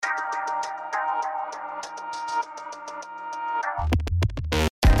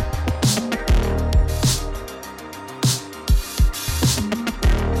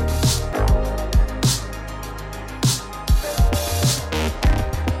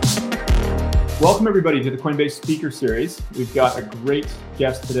Welcome everybody to the Coinbase Speaker Series. We've got a great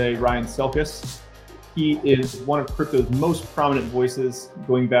guest today, Ryan Selkis. He is one of crypto's most prominent voices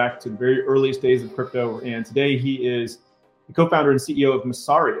going back to the very earliest days of crypto. And today he is the co-founder and CEO of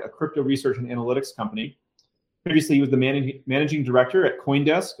Messari, a crypto research and analytics company. Previously, he was the managing director at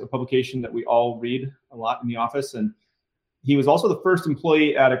CoinDesk, a publication that we all read a lot in the office. And he was also the first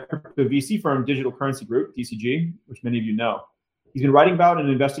employee at a crypto VC firm, Digital Currency Group, DCG, which many of you know. He's been writing about and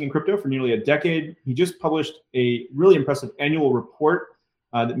investing in crypto for nearly a decade. He just published a really impressive annual report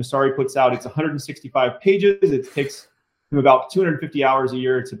that Messari puts out. It's 165 pages. It takes him about 250 hours a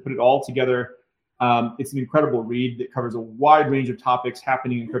year to put it all together. It's an incredible read that covers a wide range of topics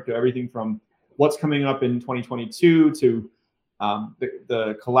happening in crypto, everything from what's coming up in 2022 to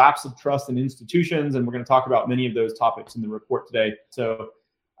the collapse of trust in institutions. And we're going to talk about many of those topics in the report today. So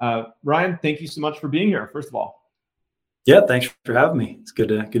Ryan, thank you so much for being here, first of all. Yeah, thanks for having me. It's good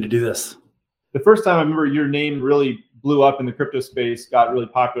to do this. The first time I remember your name really blew up in the crypto space, got really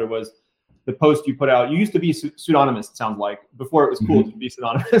popular, was the post you put out. You used to be pseudonymous, it sounds like, before it was cool to be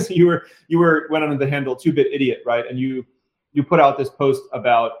pseudonymous. You went under the handle 2BitIdiot, right? And you put out this post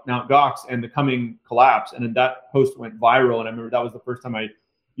about Mt. Gox and the coming collapse, and then that post went viral. And I remember that was the first time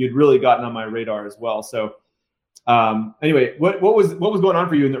you'd really gotten on my radar as well. So anyway, what was going on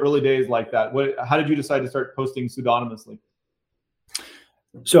for you in the early days like that? How did you decide to start posting pseudonymously?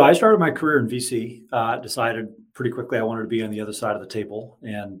 So I started my career in VC, decided pretty quickly I wanted to be on the other side of the table,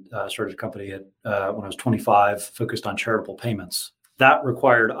 and started a company when I was 25, focused on charitable payments. That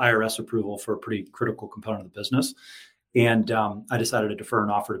required IRS approval for a pretty critical component of the business. And I decided to defer an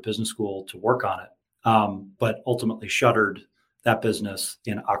offer to business school to work on it, but ultimately shuttered that business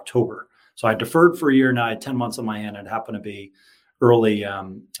in October. So I deferred for a year. Now I had 10 months on my hand. It happened to be early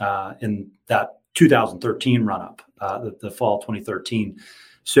in that 2013 run-up, the fall 2013.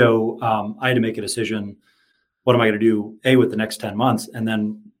 So I had to make a decision. What am I going to do, A, with the next 10 months? And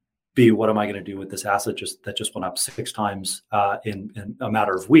then B, what am I going to do with this asset that just went up 6 times in a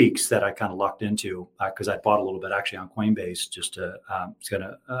matter of weeks that I kind of lucked into because I bought a little bit actually on Coinbase just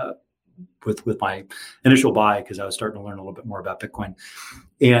to with my initial buy because I was starting to learn a little bit more about Bitcoin.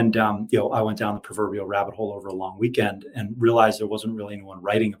 And, I went down the proverbial rabbit hole over a long weekend and realized there wasn't really anyone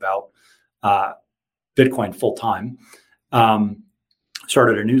writing about Bitcoin full time.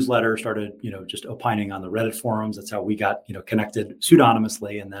 Started a newsletter, started, just opining on the Reddit forums. That's how we got, connected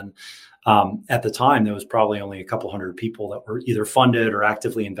pseudonymously. And then at the time, there was probably only a couple hundred people that were either funded or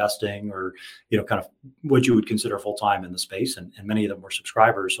actively investing or, kind of what you would consider full time in the space. And many of them were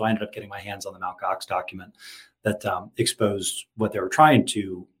subscribers. So I ended up getting my hands on the Mt. Gox document that exposed what they were trying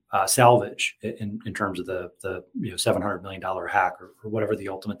to salvage in terms of the $700 million hack or whatever the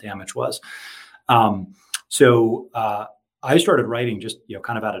ultimate damage was. So I started writing just,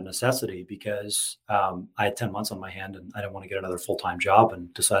 kind of out of necessity because I had 10 months on my hand and I didn't want to get another full-time job,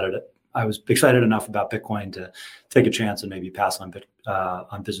 and decided I was excited enough about Bitcoin to take a chance and maybe pass on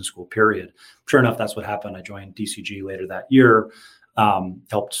business school, period. Sure enough, that's what happened. I joined DCG later that year,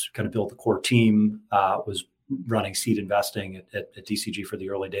 helped kind of build the core team, was running seed investing at DCG for the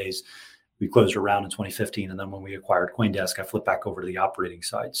early days. We closed around in 2015. And then when we acquired CoinDesk, I flipped back over to the operating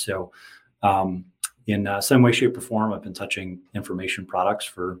side. So in some way, shape, or form, I've been touching information products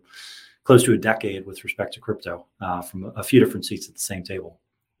for close to a decade with respect to crypto from a few different seats at the same table.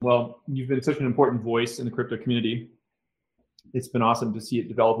 Well, you've been such an important voice in the crypto community. It's been awesome to see it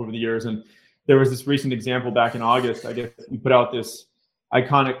develop over the years. And there was this recent example back in August. I guess you put out this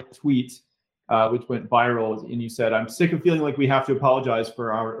iconic tweet, which went viral. And you said, "I'm sick of feeling like we have to apologize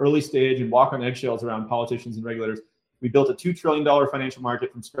for our early stage and walk on eggshells around politicians and regulators. We built a $2 trillion financial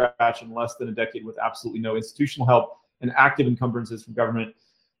market from scratch in less than a decade with absolutely no institutional help and active encumbrances from government."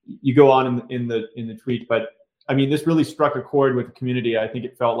 You go on in the tweet, but I mean, this really struck a chord with the community. I think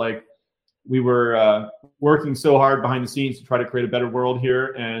it felt like we were working so hard behind the scenes to try to create a better world here.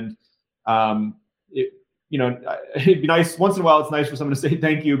 And it'd be nice once in a while. It's nice for someone to say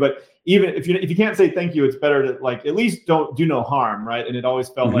thank you, but even if you can't say thank you, it's better to at least don't do no harm, right? And it always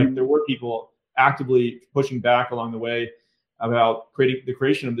felt like there were people actively pushing back along the way about the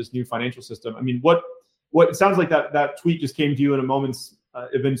creation of this new financial system. I mean, what it sounds like that tweet just came to you in a moment's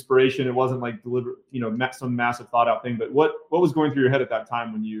of inspiration. It wasn't like deliberate, some massive thought out thing. But what was going through your head at that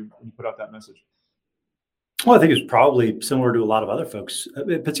time when you put out that message? Well, I think it's probably similar to a lot of other folks,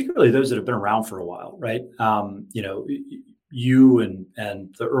 particularly those that have been around for a while, right? You and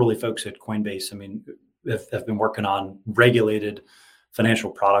the early folks at Coinbase, I mean, have been working on regulated financial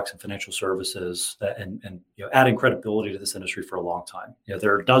products and financial services and adding credibility to this industry for a long time.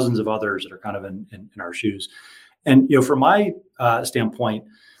 There are dozens of others that are kind of in our shoes. And from my standpoint,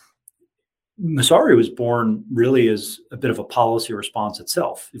 Messari was born really as a bit of a policy response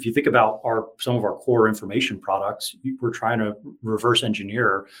itself. If you think about some of our core information products, we're trying to reverse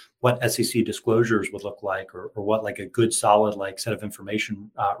engineer what SEC disclosures would look like, or what like a good solid like set of information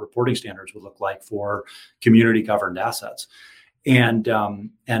reporting standards would look like for community governed assets. And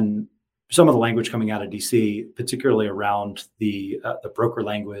some of the language coming out of DC, particularly around the broker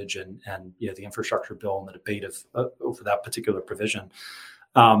language and the infrastructure bill and the debate over that particular provision.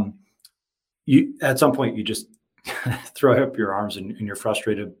 You at some point you just throw up your arms and you're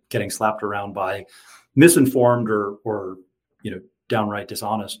frustrated getting slapped around by misinformed or downright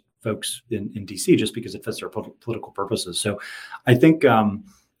dishonest folks in DC just because it fits their political purposes. So I think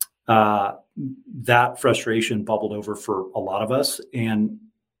that frustration bubbled over for a lot of us, and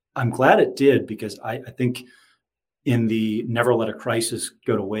I'm glad it did, because I think in the never let a crisis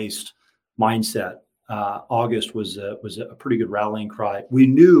go to waste mindset, August was a pretty good rallying cry. We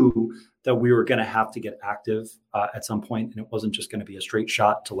knew that we were going to have to get active at some point, and it wasn't just going to be a straight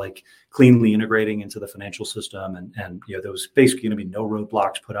shot to like cleanly integrating into the financial system. And there was basically going to be no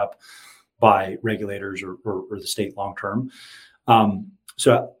roadblocks put up by regulators or the state long term.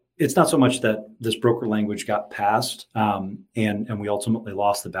 So it's not so much that this broker language got passed and we ultimately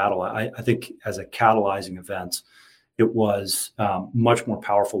lost the battle. I think as a catalyzing event, it was much more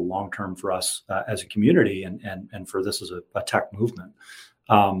powerful long term for us as a community and for this as a tech movement.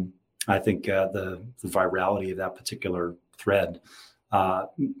 I think the virality of that particular thread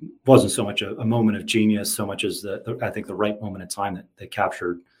wasn't so much a moment of genius, so much as I think the right moment in time that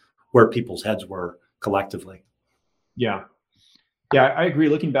captured where people's heads were collectively. Yeah, I agree.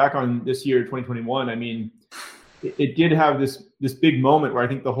 Looking back on this year, 2021, I mean, it did have this big moment where I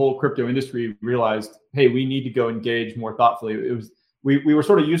think the whole crypto industry realized, hey, we need to go engage more thoughtfully. It was we were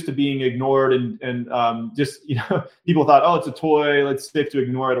sort of used to being ignored and just people thought, oh, it's a toy, let's stick to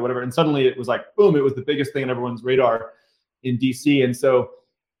ignore it or whatever. And suddenly it was like, boom, it was the biggest thing on everyone's radar in DC. And so,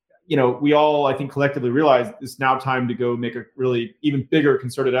 we all, I think, collectively realized it's now time to go make a really even bigger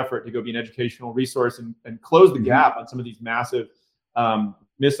concerted effort to go be an educational resource and close the gap on some of these massive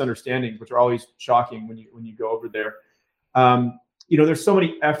misunderstandings, which are always shocking when you go over there. There's so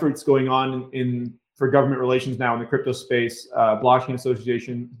many efforts going on for government relations now in the crypto space. Blockchain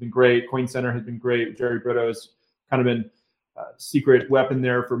Association has been great. Coin Center has been great. Jerry Brito's kind of been a secret weapon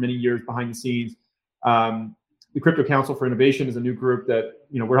there for many years behind the scenes. The Crypto Council for Innovation is a new group that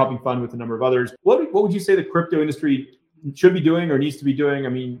we're helping fund with a number of others. What would you say the crypto industry should be doing or needs to be doing? I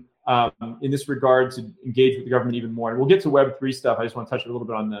mean, in this regard, to engage with the government even more. And we'll get to Web3 stuff. I just want to touch a little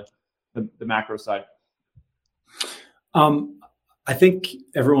bit on the macro side. I think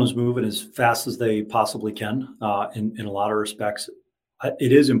everyone's moving as fast as they possibly can in a lot of respects.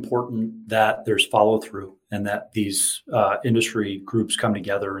 It is important that there's follow through and that these industry groups come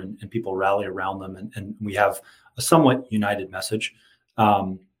together and people rally around them. And we have a somewhat united message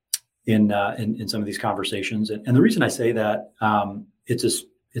in some of these conversations. And the reason I say that,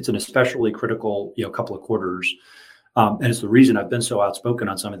 it's an especially critical couple of quarters. And it's the reason I've been so outspoken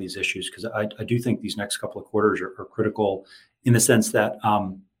on some of these issues, because I do think these next couple of quarters are critical in the sense that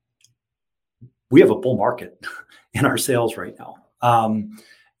we have a bull market in our sales right now.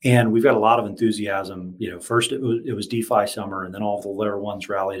 And we've got a lot of enthusiasm. First it was DeFi summer, and then all the layer ones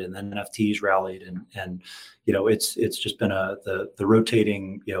rallied, and then NFTs rallied, and it's just been the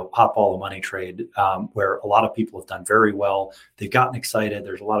rotating hot ball of money trade where a lot of people have done very well. They've gotten excited.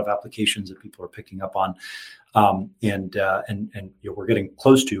 There's a lot of applications that people are picking up on, and we're getting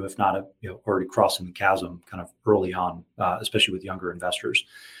close to, if not already crossing the chasm, kind of early on, especially with younger investors.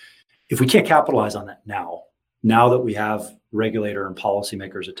 If we can't capitalize on that now that we have regulator and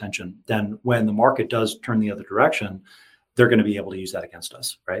policymakers' attention, then when the market does turn the other direction, they're going to be able to use that against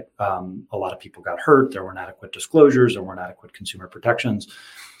us, right? A lot of people got hurt. There weren't adequate disclosures. There weren't adequate consumer protections.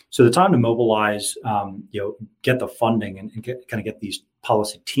 So the time to mobilize, get the funding and get these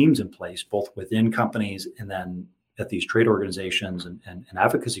policy teams in place, both within companies and then at these trade organizations and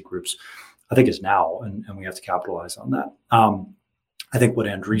advocacy groups, I think is now, and we have to capitalize on that. I think what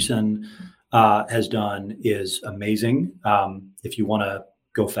Andreessen has done is amazing. If you want to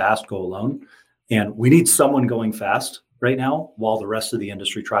go fast, go alone. And we need someone going fast right now while the rest of the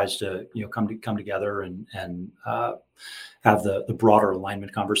industry tries to come together and have the broader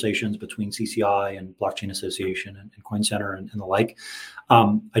alignment conversations between CCI and Blockchain Association and Coin Center and the like.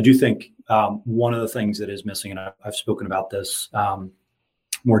 I do think one of the things that is missing, and I've spoken about this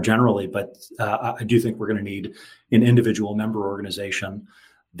more generally, but I do think we're going to need an individual member organization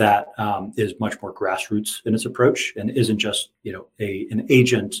that is much more grassroots in its approach and isn't just an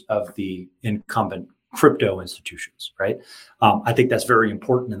agent of the incumbent crypto institutions, right? I think that's very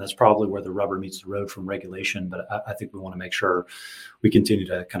important, and that's probably where the rubber meets the road from regulation. But I think we want to make sure we continue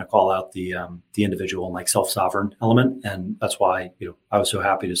to kind of call out the individual and like self-sovereign element, and that's why I was so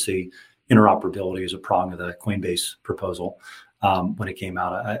happy to see interoperability as a prong of the Coinbase proposal when it came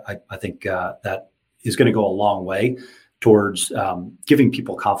out. I think that is going to go a long way towards giving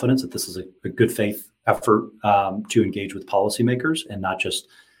people confidence that this is a good faith effort to engage with policymakers and not just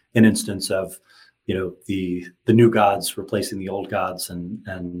an instance of the new gods replacing the old gods and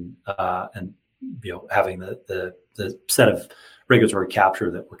having the set of regulatory capture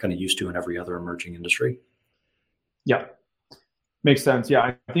that we're kind of used to in every other emerging industry. Yeah, makes sense. Yeah,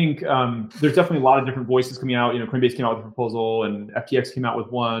 I think there's definitely a lot of different voices coming out. Coinbase came out with a proposal, and FTX came out with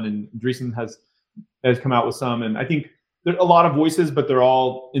one, and Andreessen has come out with some. And I think there's a lot of voices, but they're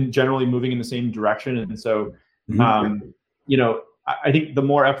all generally moving in the same direction. And so, I think the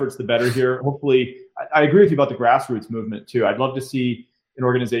more efforts, the better here. Hopefully, I agree with you about the grassroots movement too. I'd love to see an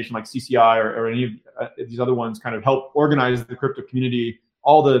organization like CCI or any of these other ones kind of help organize the crypto community,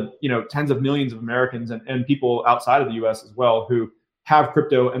 all the tens of millions of Americans and people outside of the U.S. as well who have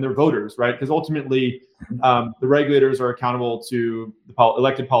crypto and they're voters, right? Because ultimately, the regulators are accountable to the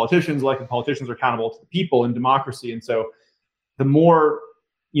elected politicians. Elected politicians are accountable to the people in democracy. And so, the more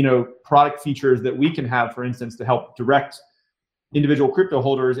product features that we can have, for instance, to help direct individual crypto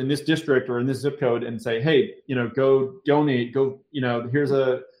holders in this district or in this zip code and say, hey, go donate, here's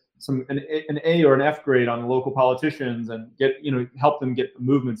an A or an F grade on the local politicians and get, help them get the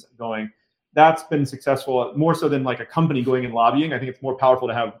movements going. That's been successful, more so than like a company going and lobbying. I think it's more powerful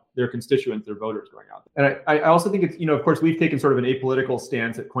to have their constituents, their voters going out. And I also think it's, of course, we've taken sort of an apolitical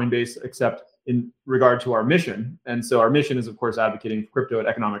stance at Coinbase, except in regard to our mission. And so our mission is, of course, advocating for crypto and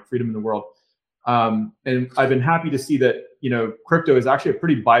economic freedom in the world. And I've been happy to see that, crypto is actually a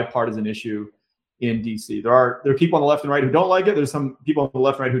pretty bipartisan issue in DC. There are people on the left and right who don't like it. There's some people on the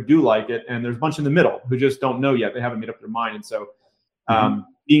left and right who do like it. And there's a bunch in the middle who just don't know yet. They haven't made up their mind. And so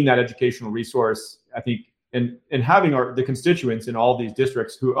being that educational resource, I think, and having the constituents in all these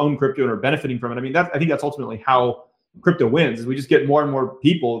districts who own crypto and are benefiting from it. I mean, I think that's ultimately how crypto wins, is we just get more and more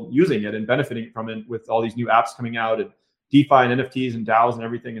people using it and benefiting from it with all these new apps coming out and DeFi and NFTs and DAOs and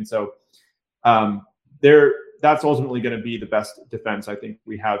everything. And so that's ultimately going to be the best defense I think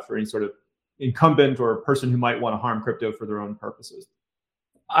we have for any sort of incumbent or person who might want to harm crypto for their own purposes.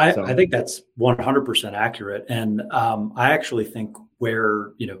 I think that's 100% accurate. And I actually think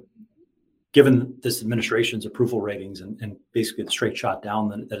where, given this administration's approval ratings and basically the straight shot down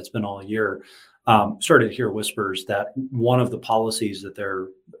that it's been all year, started to hear whispers that one of the policies that they're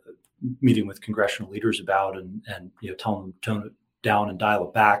meeting with congressional leaders about and telling them to tone it down and dial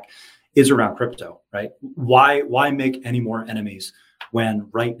it back is around crypto, right? Why make any more enemies when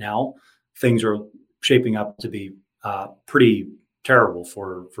right now things are shaping up to be pretty terrible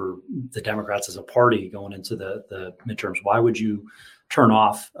for the Democrats as a party going into the midterms? Why would you turn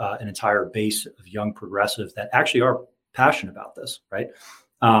off an entire base of young progressives that actually are passionate about this, right?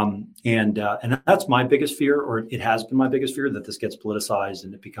 And that's my biggest fear, or it has been my biggest fear, that this gets politicized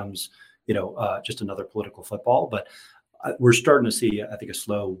and it becomes, just another political football. But we're starting to see, I think, a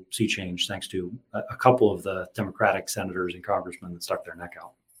slow sea change thanks to a couple of the Democratic senators and congressmen that stuck their neck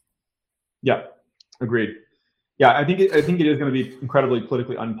out. Yeah, agreed. Yeah, I think it is going to be incredibly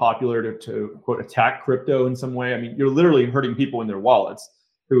politically unpopular to quote attack crypto in some way. I mean, you're literally hurting people in their wallets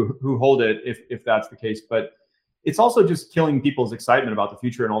who hold it if that's the case. But it's also just killing people's excitement about the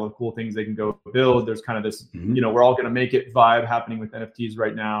future and all the cool things they can go build. There's kind of this, we're all going to make it vibe happening with NFTs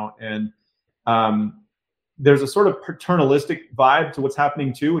right now, and there's a sort of paternalistic vibe to what's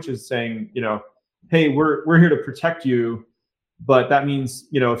happening too, which is saying, hey, we're here to protect you. But that means,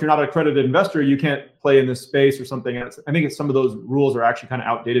 if you're not an accredited investor, you can't play in this space or something. And I think some of those rules are actually kind of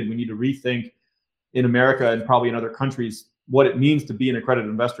outdated. We need to rethink in America and probably in other countries what it means to be an accredited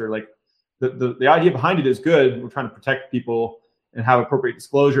investor. Like the idea behind it is good. We're trying to protect people and have appropriate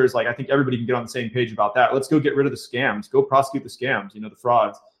disclosures. Like I think everybody can get on the same page about that. Let's go get rid of the scams. Go prosecute the scams. The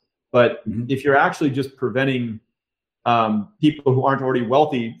frauds. But if you're actually just preventing people who aren't already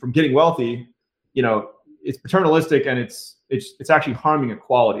wealthy from getting wealthy, it's paternalistic and it's actually harming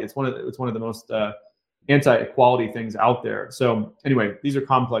equality. It's one of the most anti-equality things out there. So anyway, these are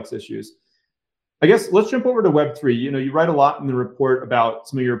complex issues. I guess let's jump over to Web3. You write a lot in the report about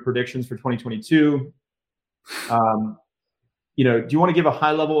some of your predictions for 2022. Do you want to give a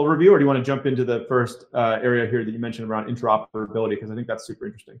high-level overview, or do you want to jump into the first area here that you mentioned around interoperability? Because I think that's super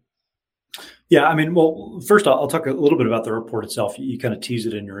interesting. Yeah, I mean, well, first I'll talk a little bit about the report itself. You kind of tease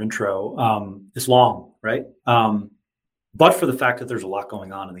it in your intro. It's long, right? but for the fact that there's a lot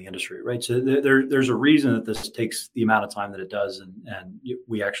going on in the industry, right? So there's a reason that this takes the amount of time that it does, and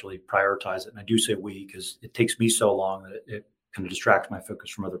we actually prioritize it. And I do say we because it takes me so long that it kind of distracts my focus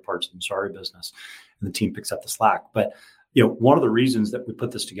from other parts of the Messari business, and the team picks up the slack. But one of the reasons that we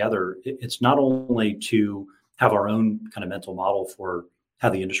put this together, it's not only to have our own kind of mental model for how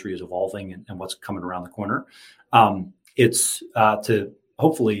the industry is evolving and what's coming around the corner. It's to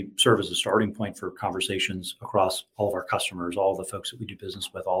hopefully serve as a starting point for conversations across all of our customers, all of the folks that we do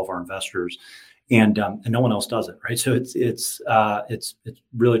business with, all of our investors, and no one else does it, right? So it's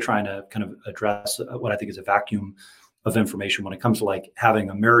really trying to kind of address what I think is a vacuum of information when it comes to like having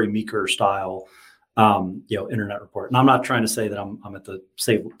a Mary Meeker style, internet report. And I'm not trying to say that I'm at the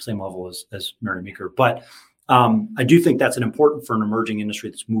same level as Mary Meeker, but I do think that's important for an emerging industry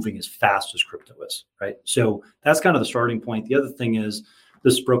that's moving as fast as crypto is, right? So that's kind of the starting point. The other thing is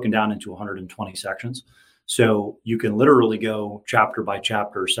this is broken down into 120 sections. So you can literally go chapter by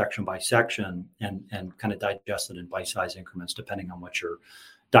chapter, section by section, and kind of digest it in bite-sized increments, depending on what you're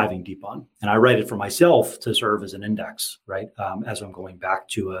diving deep on. And I write it for myself to serve as an index, right? As I'm going back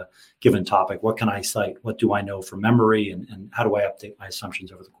to a given topic, what can I cite? What do I know from memory? And how do I update my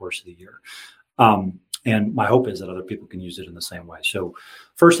assumptions over the course of the year? And my hope is that other people can use it in the same way. So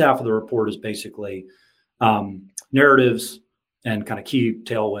first half of the report is basically narratives and kind of key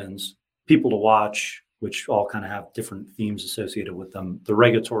tailwinds, people to watch, which all kind of have different themes associated with them, the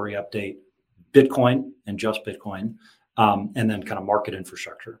regulatory update, Bitcoin and just Bitcoin, and then kind of market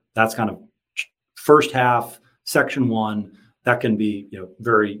infrastructure. That's kind of first half, section one. That can be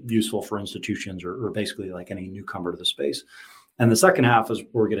very useful for institutions or basically like any newcomer to the space. And the second half is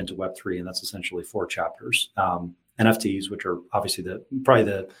where we get into Web3, and that's essentially 4 chapters. NFTs, which are obviously probably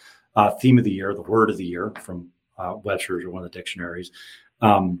the theme of the year, the word of the year from Webster's or one of the dictionaries.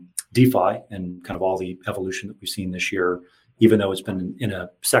 DeFi and kind of all the evolution that we've seen this year, even though it's been in a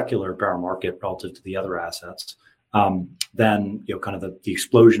secular bear market relative to the other assets. Then kind of the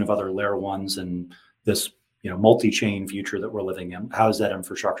explosion of other layer ones and this multi-chain future that we're living in. How is that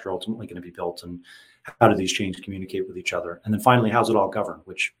infrastructure ultimately going to be built, and how do these chains communicate with each other? And then finally, how's it all governed,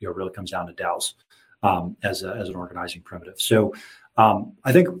 which really comes down to DAOs as an organizing primitive. So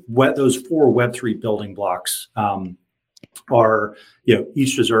I think those 4 Web3 building blocks are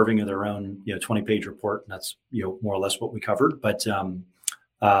each deserving of their own 20-page report, and that's more or less what we covered. But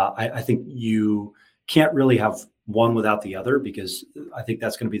I think you can't really have one without the other, because I think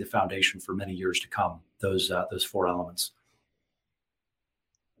that's going to be the foundation for many years to come. Those 4 elements.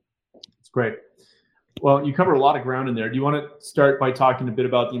 That's great. Well, you covered a lot of ground in there. Do you want to start by talking a bit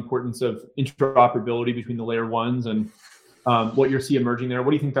about the importance of interoperability between the layer ones and what you see emerging there?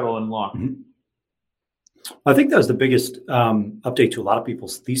 What do you think that'll unlock? Mm-hmm. I think that was the biggest update to a lot of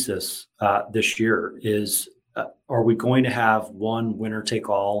people's thesis this year is, are we going to have one winner take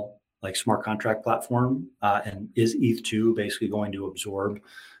all like smart contract platform? And is ETH2 basically going to absorb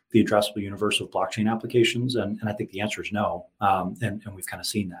the addressable universe of blockchain applications? And I think the answer is no. And we've kind of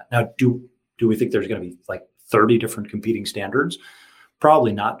seen that. Now, do we think there's going to be like 30 different competing standards?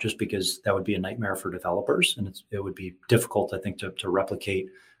 Probably not, just because that would be a nightmare for developers. And it would be difficult, I think, to replicate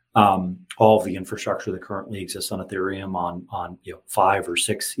all of the infrastructure that currently exists on Ethereum on 5 or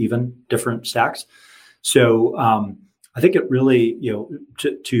 6 even different stacks. So I think it really,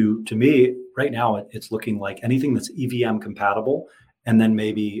 to me right now, it's looking like anything that's EVM compatible, and then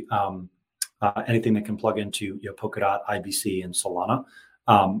maybe anything that can plug into Polkadot, IBC, and Solana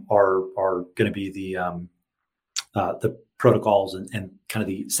are going to be the protocols and kind of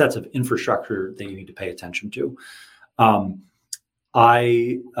the sets of infrastructure that you need to pay attention to.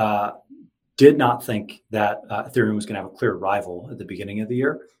 I did not think that Ethereum was going to have a clear rival at the beginning of the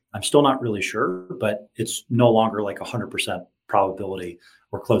year. I'm still not really sure, but it's no longer like 100% probability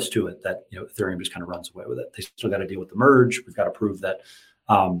or close to it that Ethereum just kind of runs away with it. They still got to deal with the merge. We've got to prove that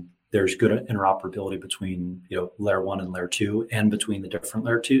there's good interoperability between layer 1 and layer 2, and between the different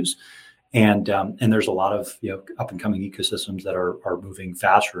layer 2s. And there's a lot of up and coming ecosystems that are moving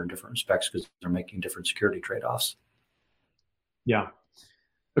faster in different respects because they're making different security trade-offs. Yeah,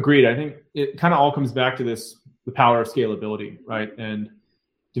 agreed. I think it kind of all comes back to the power of scalability, right? And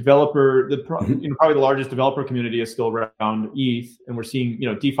probably the largest developer community is still around ETH, and we're seeing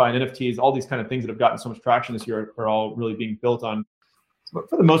DeFi and NFTs, all these kind of things that have gotten so much traction this year are all really being built on, for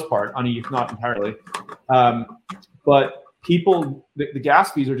the most part, on ETH, not entirely. But people, the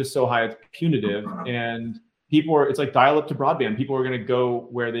gas fees are just so high, it's punitive, and it's like dial up to broadband. People are going to go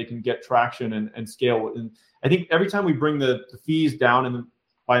where they can get traction and scale. And I think every time we bring the fees down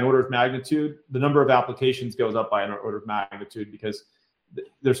by an order of magnitude, the number of applications goes up by an order of magnitude, because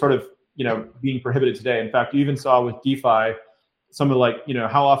they're sort of being prohibited today. In fact, you even saw with DeFi, some of like,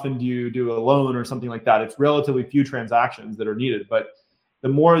 how often do you do a loan or something like that? It's relatively few transactions that are needed. But the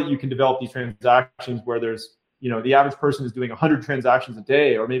more that you can develop these transactions where there's, the average person is doing 100 transactions a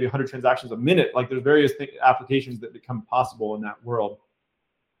day or maybe 100 transactions a minute, like there's various applications that become possible in that world.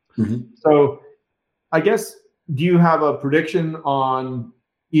 Mm-hmm. So I guess, do you have a prediction on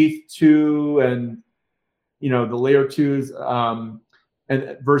ETH2 and, the layer 2s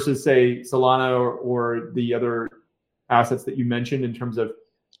and versus say Solana or the other assets that you mentioned in terms of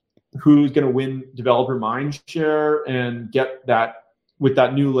who's going to win developer mind share and get that with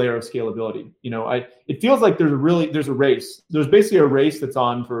that new layer of scalability? It feels like there's a race. There's basically a race that's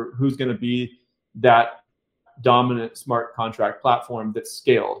on for who's going to be that dominant smart contract platform that's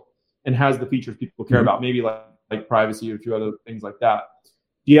scaled and has the features people care about, maybe like privacy or a few other things like that.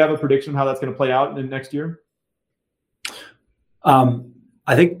 Do you have a prediction of how that's going to play out in the next year?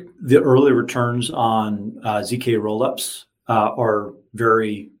 I think the early returns on ZK rollups are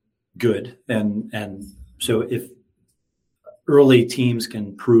very good, and so if early teams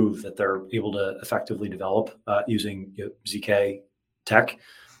can prove that they're able to effectively develop using ZK tech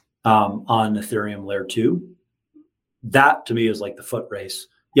on Ethereum layer 2, that to me is like the foot race.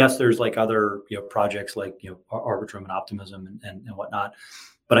 Yes, there's like other projects like Arbitrum and Optimism and whatnot,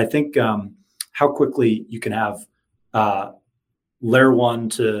 but I think how quickly you can have layer 1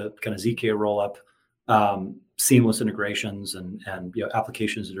 to kind of ZK rollup seamless integrations and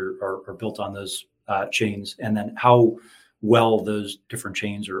applications that are built on those chains, and then how well those different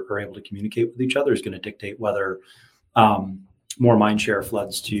chains are able to communicate with each other is going to dictate whether more mindshare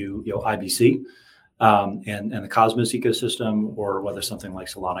floods to IBC and the Cosmos ecosystem, or whether something like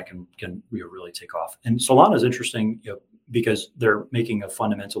Solana can really take off. And Solana is interesting because they're making a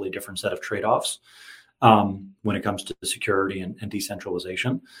fundamentally different set of trade-offs when it comes to security and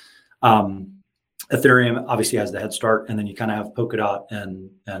decentralization. Ethereum obviously has the head start, and then you kind of have Polkadot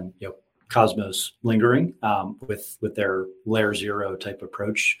and Cosmos lingering with their layer 0 type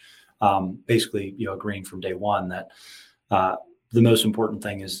approach, basically agreeing from day one that the most important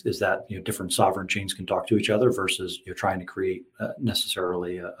thing is that different sovereign chains can talk to each other versus trying to create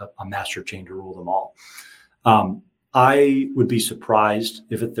necessarily a master chain to rule them all. I would be surprised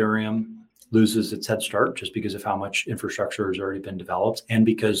if Ethereum loses its head start just because of how much infrastructure has already been developed, and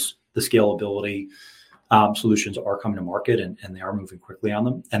because the scalability solutions are coming to market and they are moving quickly on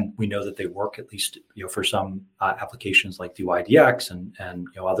them. And we know that they work, at least for some applications like DYDX and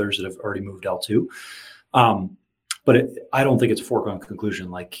others that have already moved L2. But I don't think it's a foregone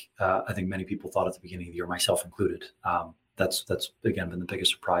conclusion like I think many people thought at the beginning of the year, myself included. That's again been the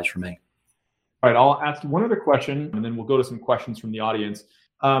biggest surprise for me. All right, I'll ask one other question, and then we'll go to some questions from the audience.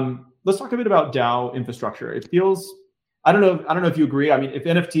 Let's talk a bit about DAO infrastructure. It feels, I don't know if you agree. I mean, if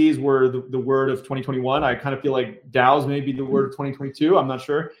NFTs were the word of 2021, I kind of feel like DAOs may be the word of 2022. I'm not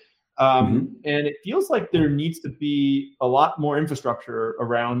sure. And it feels like there needs to be a lot more infrastructure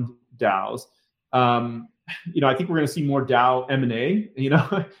around DAOs. I think we're going to see more DAO M&A.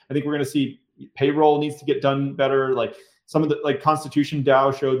 I think we're going to see payroll needs to get done better. Like some of the Constitution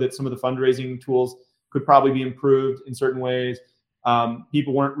DAO showed that some of the fundraising tools could probably be improved in certain ways.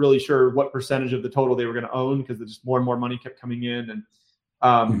 People weren't really sure what percentage of the total they were going to own because just more and more money kept coming in.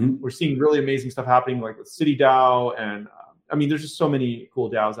 And we're seeing really amazing stuff happening like with City DAO. And there's just so many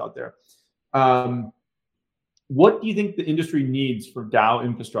cool DAOs out there. What do you think the industry needs for DAO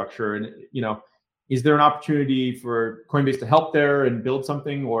infrastructure? And, is there an opportunity for Coinbase to help there and build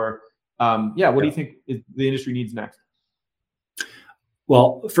something? Or, what do you think the industry needs next?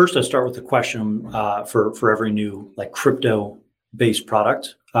 Well, first I start with the question for every new crypto-based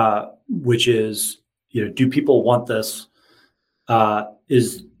product, which is, do people want this?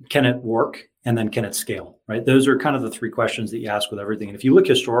 Can it work? And then can it scale, right? Those are kind of the three questions that you ask with everything. And if you look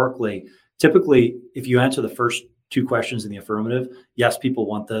historically, typically, if you answer the first two questions in the affirmative, yes, people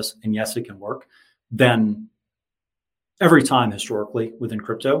want this, and yes, it can work, then every time historically within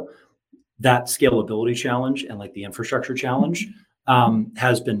crypto, that scalability challenge and the infrastructure challenge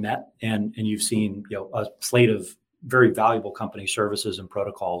has been met. And you've seen, a slate of very valuable company services and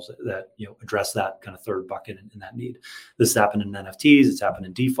protocols that address that kind of third bucket and that need. This has happened in NFTs, it's happened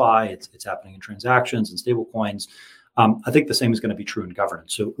in DeFi, it's happening in transactions and stable coins. I think the same is going to be true in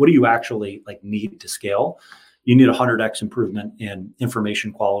governance. So what do you actually need to scale? You need 100x improvement in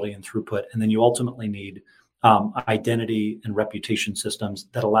information quality and throughput, and then you ultimately need identity and reputation systems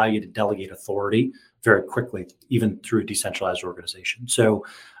that allow you to delegate authority very quickly, even through a decentralized organization. So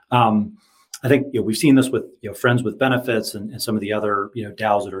I think we've seen this with Friends with Benefits and some of the other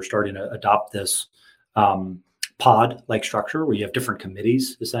DAOs that are starting to adopt this pod-like structure where you have different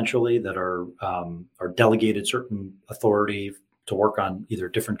committees essentially that are delegated certain authority to work on either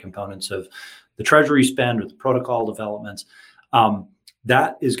different components of the treasury spend or the protocol developments.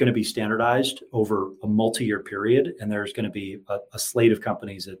 That is going to be standardized over a multi-year period, and there's going to be a slate of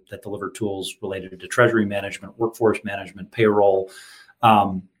companies that deliver tools related to treasury management, workforce management, payroll,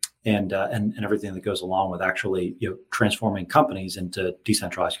 and everything that goes along with actually transforming companies into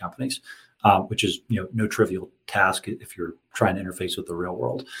decentralized companies, which is no trivial task if you're trying to interface with the real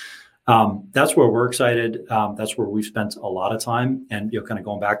world. That's where we're excited. That's where we've spent a lot of time, and kind of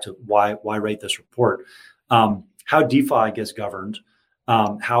going back to why write this report, how DeFi gets governed.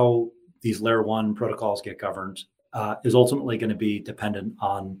 How these layer one protocols get governed is ultimately going to be dependent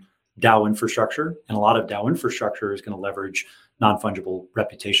on DAO infrastructure. And a lot of DAO infrastructure is going to leverage non-fungible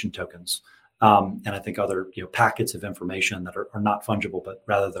reputation tokens. And I think other packets of information that are not fungible, but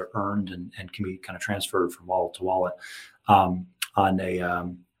rather they're earned and can be kind of transferred from wallet to wallet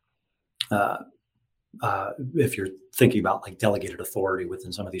if you're thinking about like delegated authority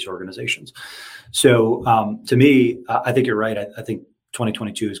within some of these organizations. So to me, I think you're right. I think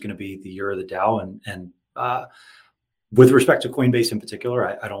 2022 is going to be the year of the DAO, and with respect to Coinbase in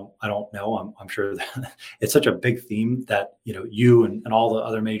particular, I don't know. I'm sure that it's such a big theme that you and all the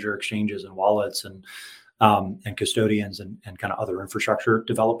other major exchanges and wallets and custodians and kind of other infrastructure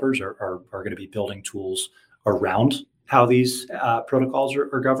developers are going to be building tools around how these protocols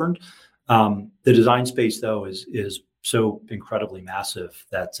are governed. The design space though is so incredibly massive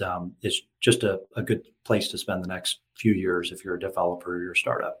that it's just a good place to spend the next few years if you're a developer or you're a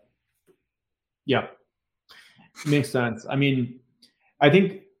startup. Yeah, makes sense. I mean, I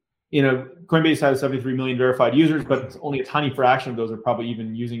think Coinbase has 73 million verified users, but only a tiny fraction of those are probably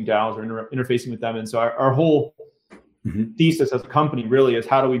even using DAOs or interfacing with them. And so our whole thesis as a company really is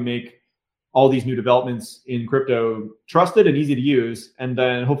how do we make all these new developments in crypto trusted and easy to use, and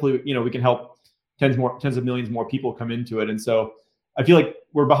then hopefully we can help tens of millions more people come into it. And so I feel like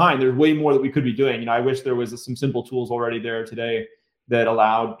we're behind. There's way more that we could be doing. I wish there was some simple tools already there today that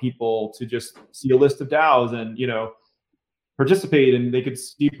allowed people to just see a list of DAOs and participate, and they could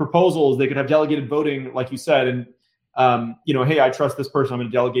see proposals. They could have delegated voting, like you said, and hey, I trust this person. I'm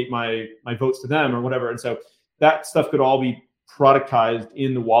going to delegate my votes to them or whatever. And so that stuff could all be productized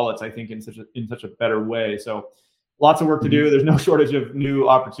in the wallets, I think, in such a better way. So lots of work to do. There's no shortage of new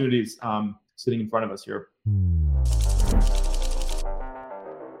opportunities sitting in front of us here.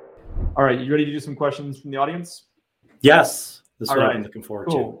 All right, you ready to do some questions from the audience? Yes, this is what I'm looking forward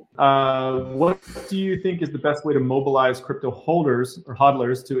to. What do you think is the best way to mobilize crypto holders or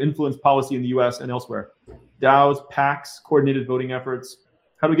hodlers to influence policy in the US and elsewhere? DAOs, PACs, coordinated voting efforts.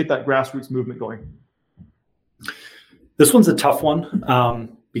 How do we get that grassroots movement going? This one's a tough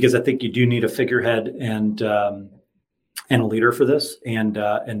one because I think you do need a figurehead and a leader for this, and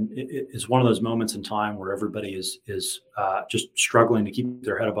it is one of those moments in time where everybody is just struggling to keep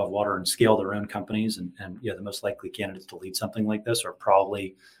their head above water and scale their own companies, and the most likely candidates to lead something like this are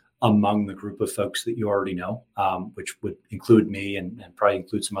probably among the group of folks that you already know, which would include me and probably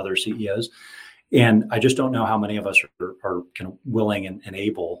include some other CEOs. And I just don't know how many of us are kind of willing and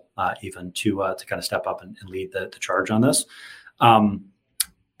able even to kind of step up and lead the charge on this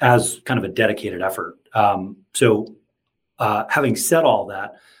as kind of a dedicated effort. So having said all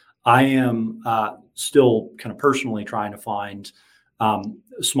that, I am still kind of personally trying to find a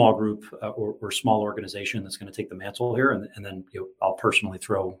small group or small organization that's going to take the mantle here, and then I'll personally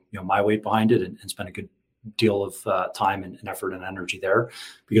throw my weight behind it and spend a good deal of time and effort and energy there,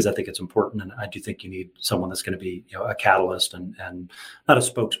 because I think it's important, and I do think you need someone that's going to be a catalyst and not a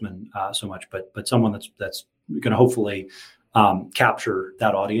spokesman so much, but someone that's going to hopefully capture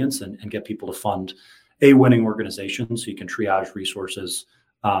that audience and get people to fund a winning organization so you can triage resources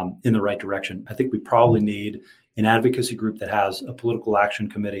in the right direction. I think we probably need an advocacy group that has a political action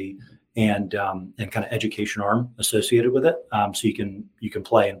committee and kind of education arm associated with it, so you can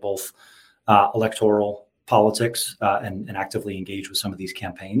play in both electoral politics and actively engage with some of these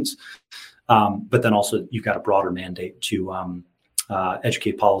campaigns. But then also you've got a broader mandate to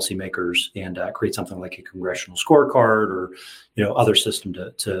educate policymakers and create something like a congressional scorecard or other system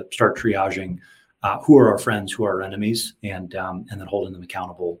to start triaging who are our friends, who are our enemies, and then holding them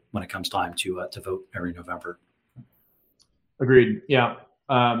accountable when it comes time to vote every November. Agreed. Yeah.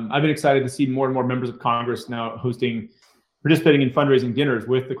 I've been excited to see more and more members of Congress now participating in fundraising dinners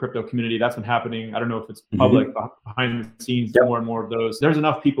with the crypto community. That's been happening. I don't know if it's public, behind the scenes, more and more of those. There's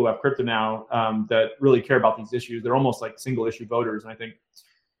enough people who have crypto now that really care about these issues. They're almost like single issue voters. And I think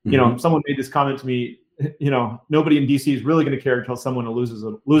You know, someone made this comment to me, you know, nobody in DC is really going to care until someone loses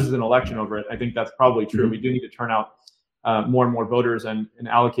an election over it. I think that's probably true. We do need to turn out more and more voters and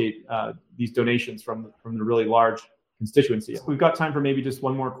allocate these donations from the really large constituency. We've got time for maybe just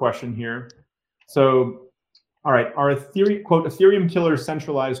one more question here. So, all right, are Ethereum killer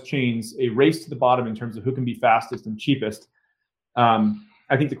centralized chains a race to the bottom in terms of who can be fastest and cheapest?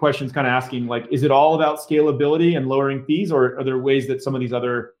 I think the question is kind of asking, like, is it all about scalability and lowering fees, or are there ways that some of these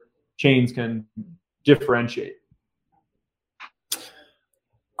other chains can differentiate?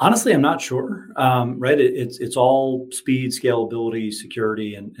 Honestly, I'm not sure. Right? It's all speed, scalability,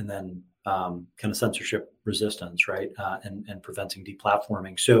 security, and then kind of censorship resistance, right? And preventing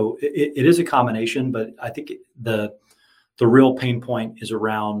deplatforming. So it is a combination, but I think the real pain point is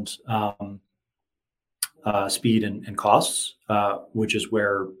around speed and costs, which is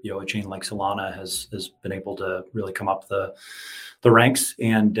where, you know, a chain like Solana has been able to really come up the ranks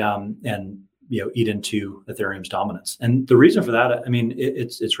and you know, eat into Ethereum's dominance. And the reason for that, I mean,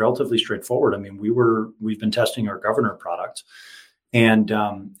 it's relatively straightforward. I mean, we've been testing our Governor product, and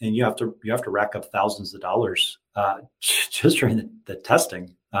you have to rack up thousands of dollars just during the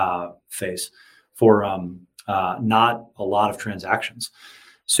testing phase for not a lot of transactions.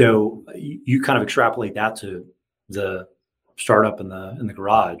 So you kind of extrapolate that to the startup in the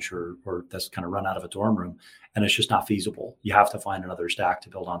garage or that's kind of run out of a dorm room, and it's just not feasible. You have to find another stack to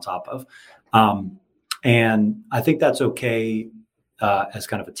build on top of. And I think that's okay as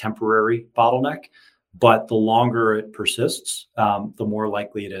kind of a temporary bottleneck, but the longer it persists, the more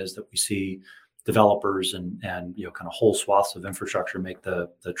likely it is that we see developers and you know, kind of whole swaths of infrastructure make the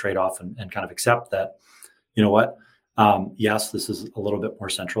trade-off and kind of accept that, you know what, yes, this is a little bit more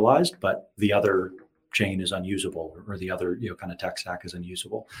centralized, but the other chain is unusable, or the other, you know, kind of tech stack is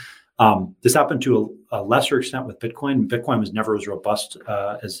unusable. This happened to a lesser extent with Bitcoin. Bitcoin was never as robust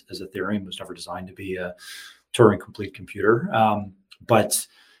as Ethereum. It was never designed to be a Turing complete computer. But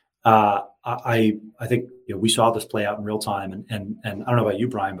I think, you know, we saw this play out in real time. And I don't know about you,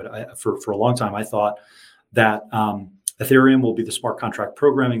 Brian, but for a long time I thought that Ethereum will be the smart contract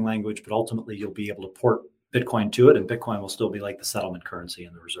programming language, but ultimately you'll be able to port Bitcoin to it, and Bitcoin will still be like the settlement currency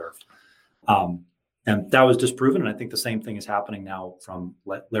in the reserve. And that was disproven. And I think the same thing is happening now from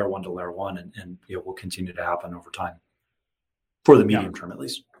layer 1 to layer 1, and you know, will continue to happen over time for the medium term, at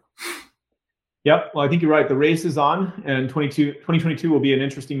least. Yep. Well, I think you're right. The race is on, and 2022 will be an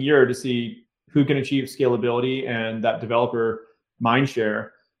interesting year to see who can achieve scalability and that developer mindshare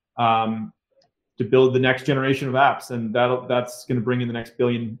to build the next generation of apps. And that's going to bring in the next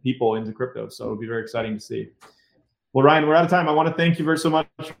billion people into crypto. So it'll be very exciting to see. Well, Ryan, we're out of time. I want to thank you so much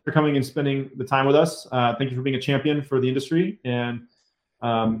for coming and spending the time with us. Thank you for being a champion for the industry and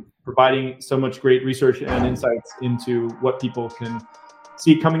providing so much great research and insights into what people can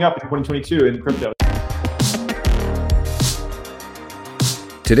see coming up in 2022 in crypto.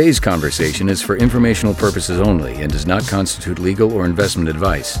 Today's conversation is for informational purposes only and does not constitute legal or investment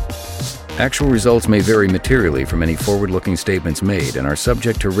advice. Actual results may vary materially from any forward-looking statements made and are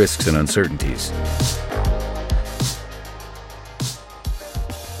subject to risks and uncertainties.